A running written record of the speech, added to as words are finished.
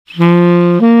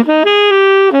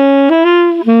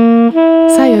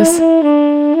Syos,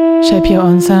 shape your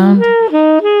own sound.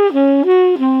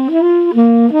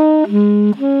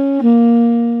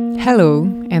 Hello,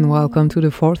 and welcome to the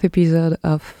fourth episode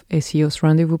of Syos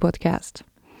Rendez-vous podcast.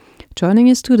 Joining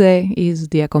us today is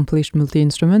the accomplished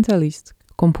multi-instrumentalist,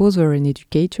 composer and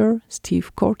educator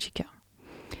Steve Kortyka.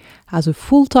 As a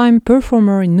full-time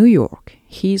performer in New York,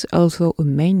 he is also a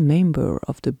main member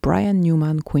of the Brian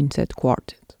Newman Quintet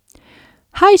Quartet.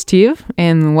 Hi Steve,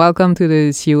 and welcome to the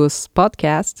Syos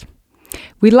podcast.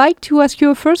 We'd like to ask you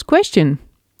a first question.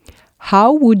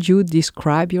 How would you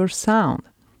describe your sound?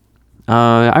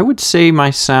 I would say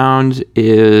my sound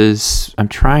is, I'm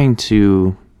trying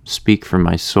to speak from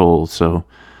my soul, so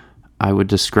I would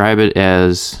describe it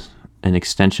as an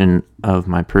extension of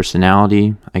my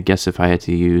personality. I guess if I had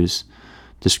to use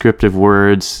descriptive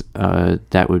words,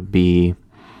 that would be,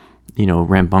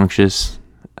 rambunctious,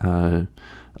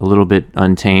 a little bit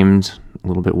untamed, a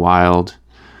little bit wild,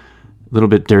 a little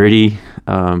bit dirty,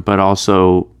 but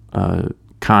also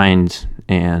kind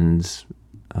and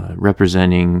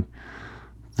representing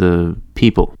the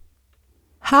people.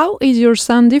 How is your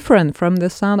sound different from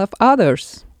the sound of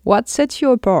others? What sets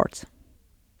you apart?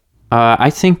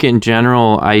 I think in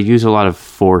general, I use a lot of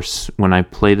force when I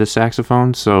play the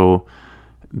saxophone, so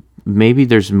maybe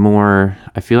there's more,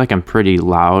 I feel like I'm pretty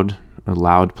loud, a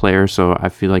loud player, so I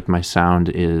feel like my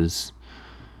sound is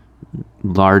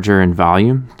larger in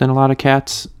volume than a lot of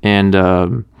cats, and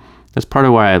that's part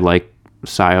of why I like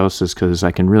Syos, is because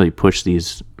I can really push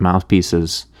these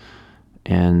mouthpieces,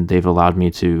 and they've allowed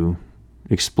me to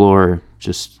explore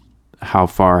just how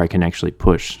far I can actually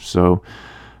push. So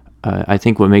I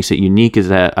think what makes it unique is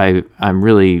that I'm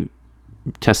really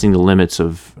testing the limits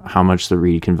of how much the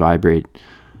reed can vibrate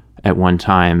at one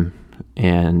time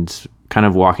and kind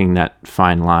of walking that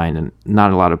fine line. And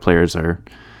not a lot of players are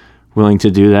willing to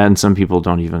do that, and some people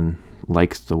don't even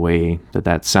like the way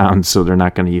that sounds, so they're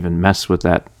not going to even mess with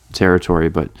that territory.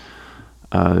 But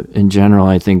in general,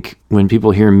 I think when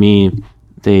people hear me,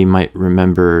 they might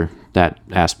remember that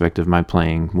aspect of my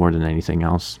playing more than anything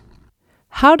else.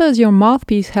 How does your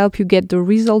mouthpiece help you get the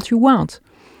result you want?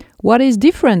 What is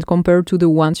different compared to the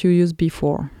ones you used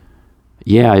before?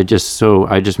 Yeah, I just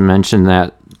mentioned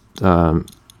that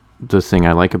the thing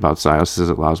I like about Syos is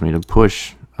it allows me to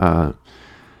push,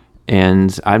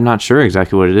 and I'm not sure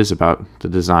exactly what it is about the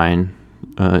design.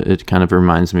 It kind of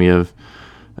reminds me of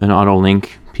an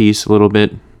auto-link piece a little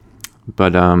bit,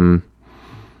 but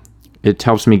it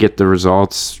helps me get the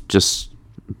results just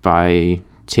by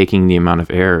taking the amount of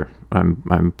air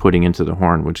I'm putting into the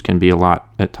horn, which can be a lot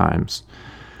at times.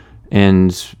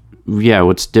 And yeah,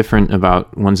 what's different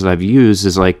about ones that I've used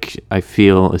is like I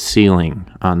feel a ceiling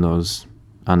on those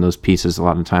pieces. A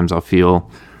lot of times I'll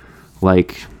feel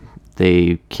like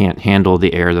they can't handle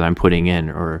the air that I'm putting in,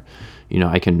 or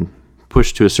I can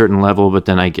push to a certain level, but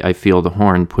then I feel the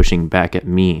horn pushing back at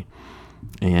me,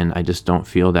 and I just don't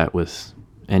feel that with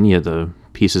any of the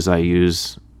pieces I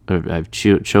use, or I've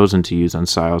chosen to use on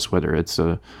Syos, whether it's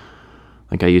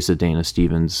like I use the Dana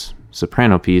Stevens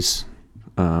soprano piece,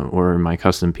 or my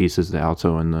custom pieces, the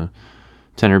alto and the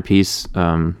tenor piece.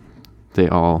 They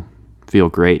all feel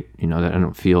great, that I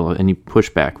don't feel any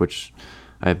pushback, which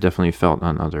I've definitely felt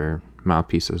on other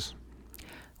mouthpieces.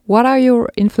 What are your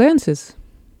influences?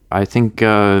 I think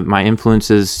my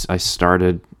influences, I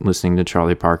started listening to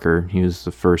Charlie Parker. He was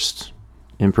the first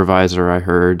improviser I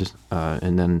heard,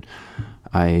 and then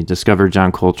I discovered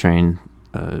John Coltrane.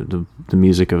 The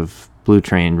music of Blue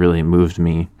Train really moved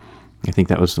me. I think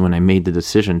that was when I made the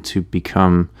decision to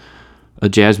become a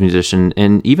jazz musician.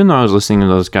 And even though I was listening to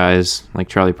those guys like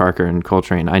Charlie Parker and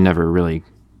Coltrane, I never really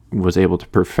was able to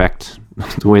perfect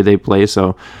the way they play.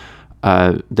 So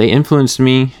they influenced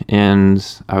me, and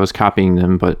I was copying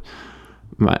them, but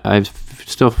I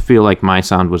still feel like my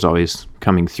sound was always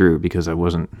coming through because I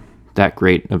wasn't that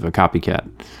great of a copycat.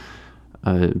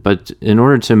 But in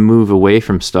order to move away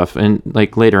from stuff, and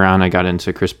like later on I got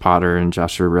into Chris Potter and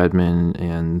Joshua Redman,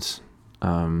 and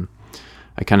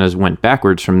I kind of went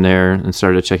backwards from there and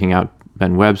started checking out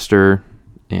Ben Webster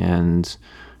and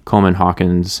Coleman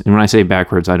Hawkins. And when I say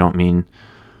backwards, I don't mean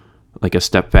like a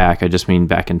step back, I just mean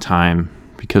back in time,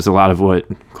 because a lot of what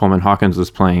Coleman Hawkins was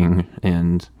playing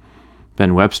and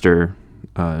Ben Webster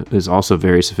is also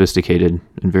very sophisticated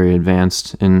and very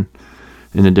advanced in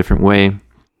a different way.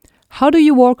 How do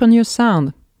you work on your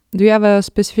sound? Do you have a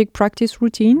specific practice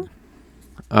routine?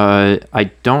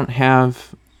 I don't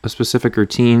have a specific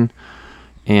routine,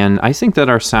 and I think that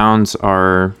our sounds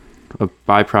are a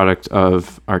byproduct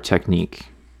of our technique,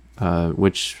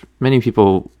 which many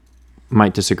people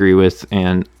might disagree with,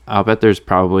 and I'll bet there's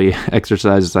probably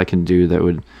exercises I can do that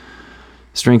would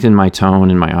strengthen my tone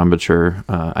and my embouchure.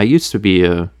 I used to be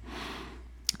a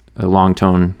long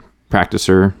tone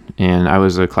practicer, and I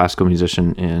was a classical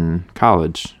musician in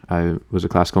college. I was a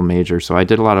classical major, so I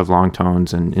did a lot of long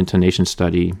tones and intonation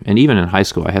study. And even in high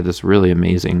school, I had this really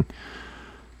amazing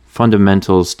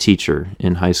fundamentals teacher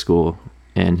in high school,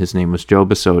 and his name was Joe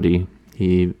Basotti.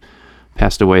 He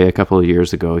passed away a couple of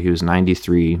years ago. He was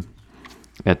 93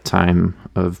 at time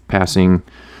of passing,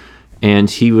 and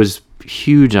he was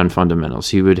huge on fundamentals.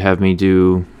 He would have me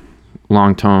do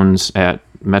long tones at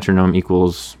metronome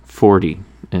equals 40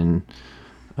 and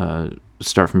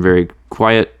start from very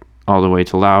quiet all the way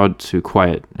to loud to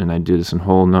quiet. And I'd do this in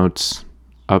whole notes,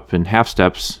 up in half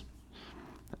steps,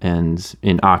 and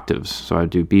in octaves. So I'd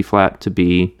do B flat to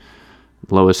B,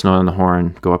 lowest note on the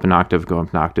horn, go up an octave, go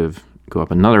up an octave, go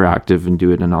up another octave, and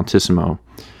do it in altissimo.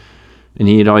 And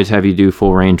he'd always have you do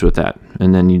full range with that.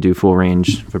 And then you do full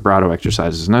range vibrato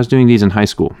exercises. And I was doing these in high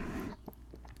school.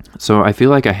 So I feel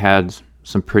like I had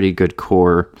some pretty good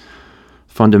core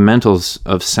fundamentals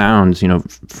of sounds,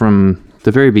 from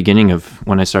the very beginning of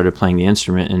when I started playing the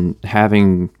instrument, and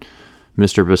having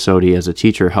Mr. Basotti as a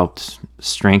teacher helped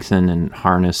strengthen and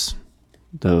harness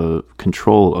the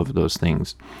control of those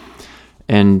things.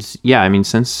 And yeah, I mean,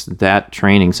 since that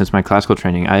training, since my classical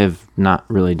training, I have not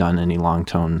really done any long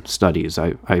tone studies.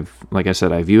 I've, like I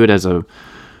said, I view it as a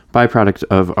byproduct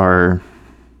of our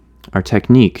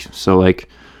technique. So like,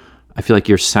 I feel like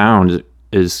your sound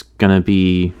is going to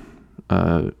be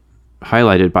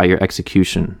highlighted by your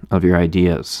execution of your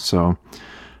ideas. So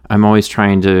I'm always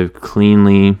trying to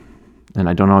cleanly, and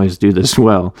I don't always do this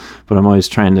well, but I'm always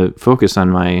trying to focus on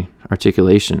my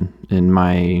articulation and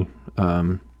my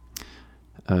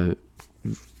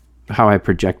how I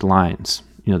project lines,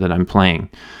 that I'm playing.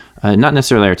 Not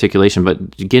necessarily articulation,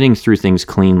 but getting through things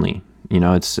cleanly.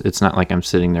 It's not like I'm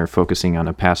sitting there focusing on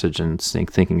a passage and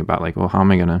thinking about like, well, how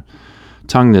am I going to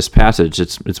tongue this passage?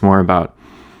 It's more about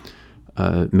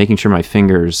making sure my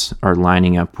fingers are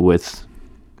lining up with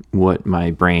what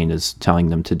my brain is telling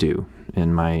them to do,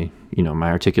 and my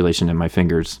articulation and my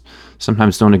fingers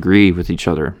sometimes don't agree with each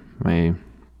other.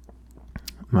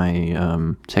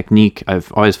 My technique, I've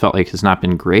always felt like, has not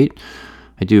been great.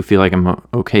 I do feel like I'm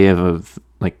okay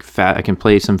I can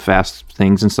play some fast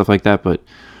things and stuff like that, but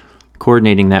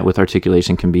coordinating that with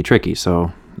articulation can be tricky.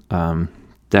 So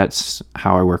that's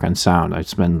how I work on sound. I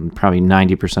spend probably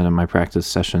 90% of my practice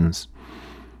sessions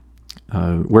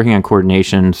working on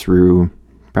coordination through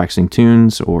practicing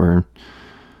tunes, or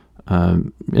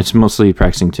it's mostly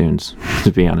practicing tunes,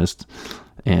 to be honest,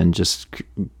 and just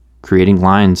creating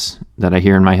lines that I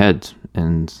hear in my head,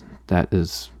 and that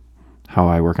is how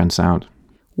I work on sound.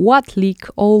 What lick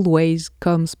always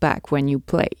comes back when you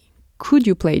play? Could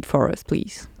you play it for us,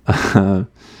 please?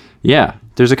 Yeah,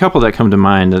 there's a couple that come to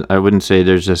mind. I wouldn't say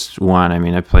there's just one. I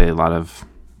mean, I play a lot of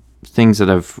things that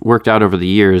I've worked out over the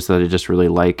years that I just really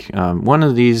like. One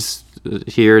of these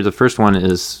here, the first one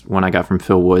is one I got from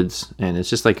Phil Woods, and it's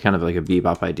just like kind of like a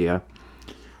bebop idea.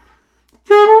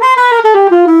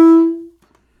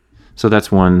 So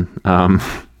that's one.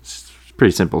 It's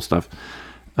pretty simple stuff.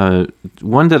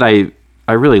 One that I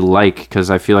really like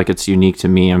because I feel like it's unique to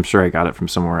me. I'm sure I got it from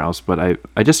somewhere else, but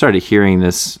I just started hearing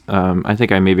this. I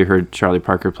think I maybe heard Charlie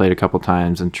Parker play it a couple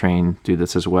times, and Train do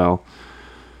this as well.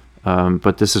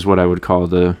 But this is what I would call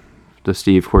the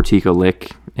Steve Kortyka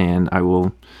lick, and I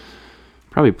will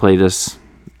probably play this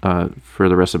for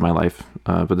the rest of my life.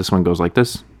 But this one goes like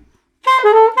this.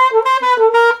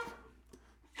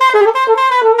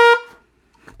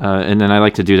 And then I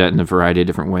like to do that in a variety of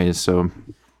different ways. So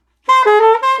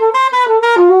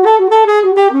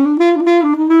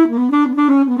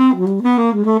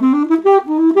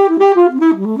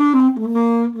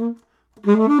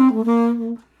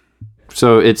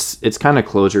it's kind of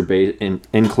closure based,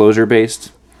 enclosure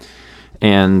based,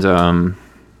 and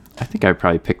I think I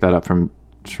probably picked that up from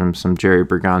some Jerry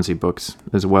Bergonzi books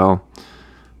as well.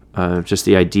 Just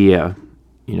the idea,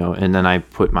 and then I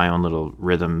put my own little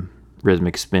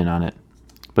rhythmic spin on it.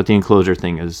 But the enclosure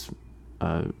thing is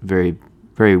very,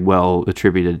 very well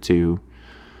attributed to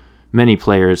many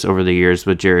players over the years,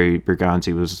 but Jerry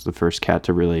Bergonzi was the first cat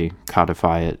to really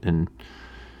codify it and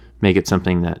make it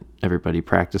something that everybody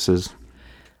practices.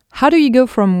 How do you go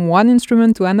from one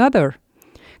instrument to another?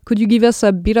 Could you give us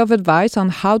a bit of advice on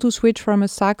how to switch from a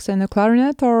sax and a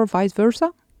clarinet, or vice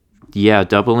versa? Yeah,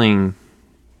 doubling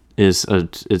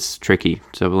it's tricky.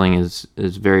 Doubling is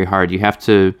very hard. You have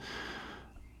to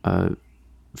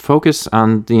focus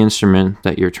on the instrument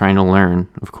that you're trying to learn,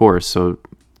 of course. So,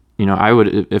 I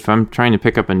would, if I'm trying to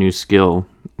pick up a new skill,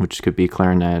 which could be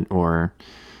clarinet or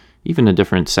even a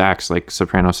different sax, like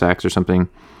soprano sax or something,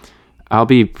 I'll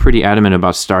be pretty adamant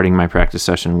about starting my practice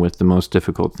session with the most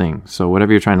difficult thing. So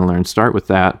whatever you're trying to learn, start with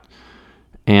that.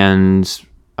 And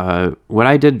what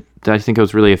I did that I think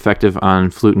was really effective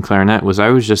on flute and clarinet was I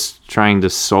was just trying to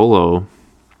solo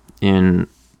in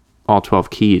all 12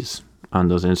 keys on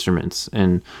those instruments.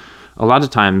 And a lot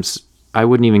of times I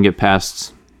wouldn't even get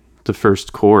past the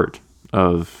first chord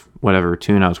of whatever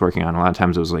tune I was working on. A lot of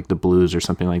times it was like the blues or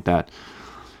something like that.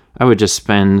 I would just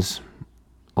spend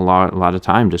a lot of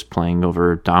time just playing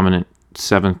over dominant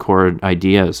 7-chord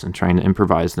ideas and trying to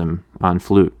improvise them on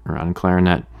flute or on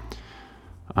clarinet,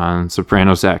 on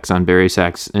soprano sax, on bari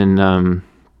sax. And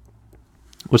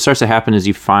what starts to happen is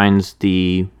you find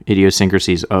the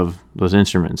idiosyncrasies of those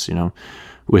instruments.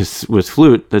 With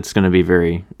flute, that's going to be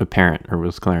very apparent, or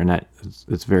with clarinet,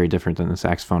 it's very different than the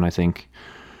saxophone, I think.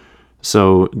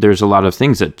 So there's a lot of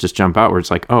things that just jump out where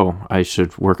it's like, oh, I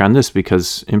should work on this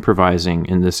because improvising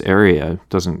in this area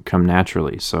doesn't come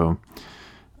naturally. So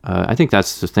I think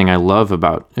that's the thing I love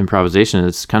about improvisation.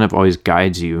 It's kind of always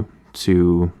guides you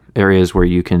to areas where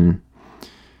you can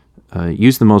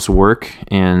use the most work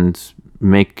and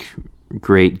make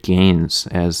great gains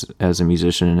as a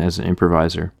musician and as an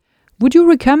improviser. Would you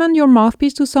recommend your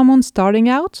mouthpiece to someone starting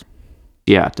out?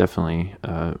 Yeah, definitely.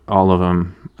 All of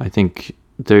them. I think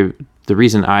the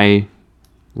reason I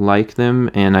like them,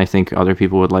 and I think other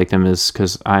people would like them, is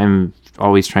because I'm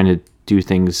always trying to do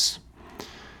things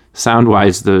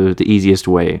sound-wise the easiest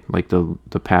way, like the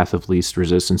path of least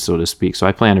resistance, so to speak. So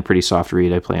I play on a pretty soft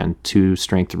reed. I play on 2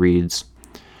 strength reeds.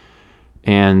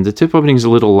 And the tip opening is a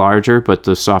little larger, but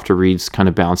the softer reeds kind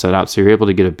of balance that out. So you're able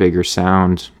to get a bigger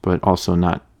sound, but also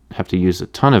not have to use a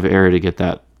ton of air to get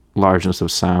that largeness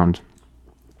of sound.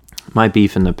 My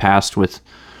beef in the past with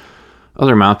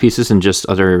other mouthpieces and just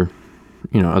other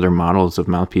models of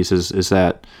mouthpieces is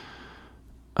that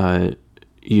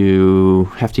you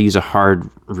have to use a hard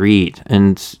reed.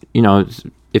 And,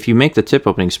 if you make the tip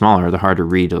opening smaller, the harder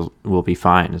reed will be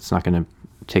fine. It's not going to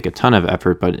take a ton of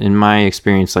effort. But in my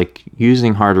experience, like,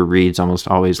 using harder reeds almost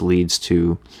always leads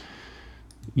to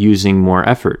using more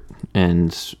effort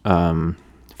and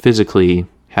physically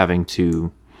having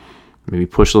to maybe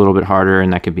push a little bit harder,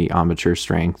 and that could be embouchure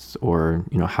strength or,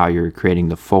 how you're creating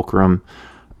the fulcrum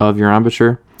of your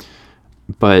embouchure.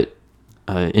 But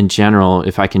in general,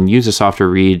 if I can use a softer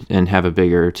reed and have a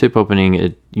bigger tip opening,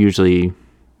 it usually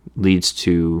leads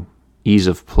to ease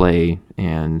of play,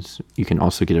 and you can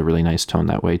also get a really nice tone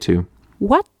that way too.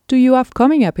 What do you have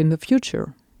coming up in the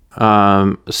future?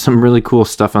 Some really cool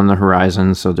stuff on the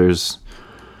horizon. So there's,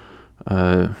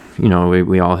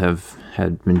 we all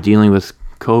had been dealing with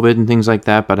COVID and things like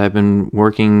that, but I've been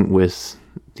working with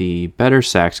the Better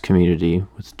Sax community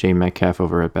with Jay Metcalf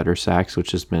over at Better Sax,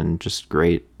 which has been just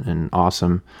great and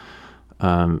awesome.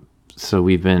 So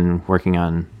we've been working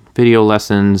on video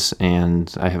lessons,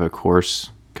 and I have a course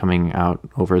coming out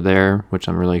over there, which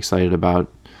I'm really excited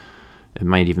about. It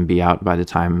might even be out by the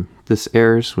time this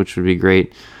airs, which would be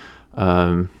great.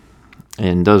 And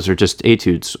those are just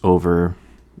etudes over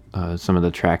some of the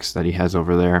tracks that he has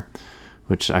over there,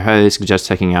 which I highly suggest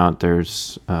checking out.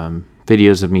 There's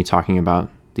videos of me talking about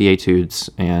the etudes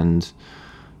and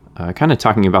kind of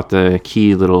talking about the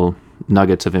key little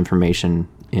nuggets of information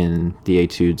in the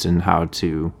etudes and how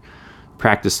to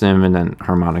practice them, and then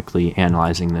harmonically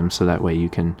analyzing them, so that way you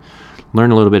can learn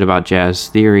a little bit about jazz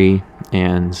theory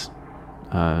and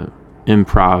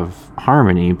improv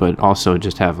harmony, but also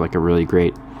just have like a really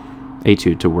great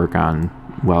etude to work on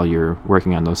while you're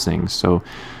working on those things. So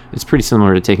it's pretty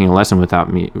similar to taking a lesson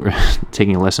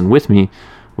with me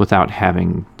without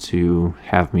having to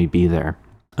have me be there.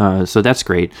 So that's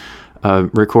great.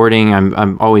 Recording,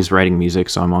 I'm always writing music,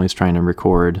 so I'm always trying to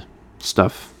record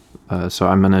stuff. So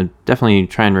I'm going to definitely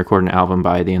try and record an album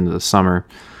by the end of the summer.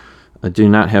 I do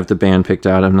not have the band picked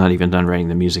out. I'm not even done writing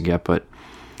the music yet, but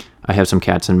I have some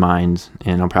cats in mind,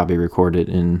 and I'll probably record it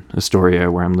in Astoria,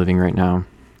 where I'm living right now.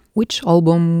 Which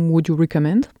album would you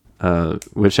recommend?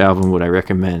 Which album would I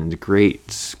recommend?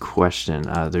 Great question.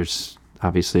 There's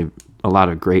obviously a lot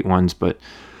of great ones, but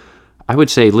I would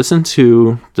say listen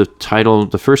to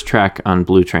the first track on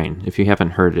Blue Train, if you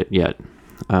haven't heard it yet.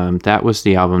 That was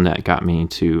the album that got me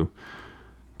to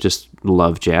just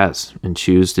love jazz and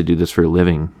choose to do this for a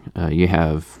living. You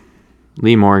have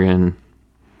Lee Morgan,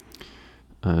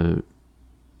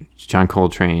 John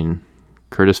Coltrane,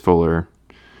 Curtis Fuller,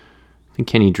 I think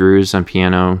Kenny Drews on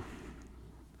piano,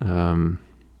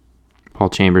 Paul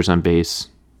Chambers on bass,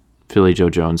 Philly Joe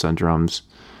Jones on drums.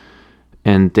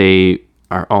 And they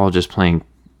are all just playing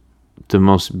the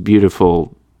most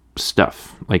beautiful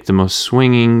stuff, like the most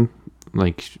swinging,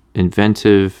 like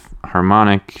inventive,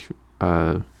 harmonic,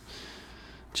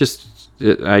 just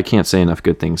I can't say enough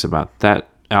good things about that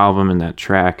album and that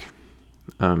track.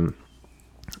 I'm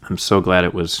so glad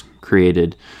it was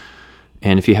created.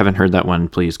 And if you haven't heard that one,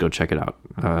 please go check it out.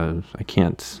 I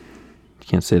can't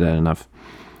say that enough.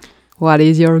 What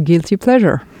is your guilty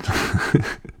pleasure?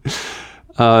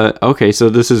 Okay, so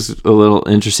this is a little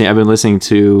interesting. I've been listening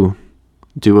to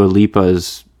Dua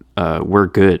Lipa's We're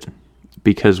Good,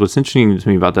 because what's interesting to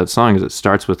me about that song is it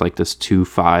starts with like this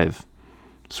 2/5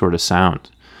 sort of sound.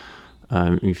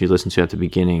 If you listen to it at the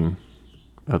beginning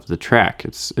of the track,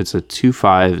 it's a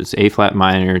 2/5, it's A flat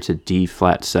minor to D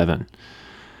flat 7.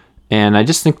 And I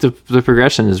just think the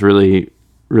progression is really,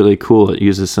 really cool. It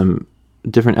uses some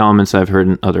different elements I've heard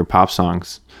in other pop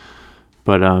songs,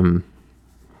 but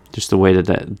just the way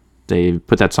that they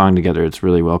put that song together, it's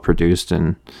really well produced,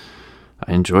 and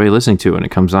I enjoy listening to it when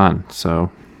it comes on. So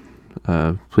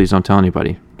please don't tell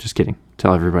anybody. Just kidding.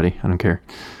 Tell everybody. I don't care.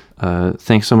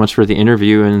 Thanks so much for the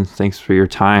interview, and thanks for your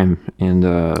time, and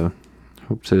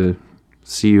hope to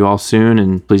see you all soon.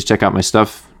 And please check out my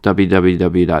stuff,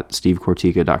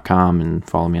 www.stevekortyka.com, and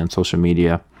follow me on social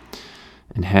media,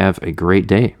 and have a great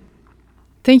day.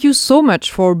 Thank you so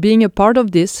much for being a part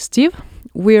of this, Steve.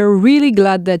 We're really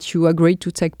glad that you agreed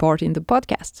to take part in the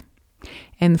podcast.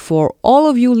 And for all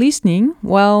of you listening,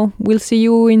 well, we'll see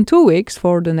you in 2 weeks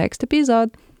for the next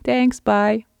episode. Thanks,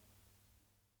 bye.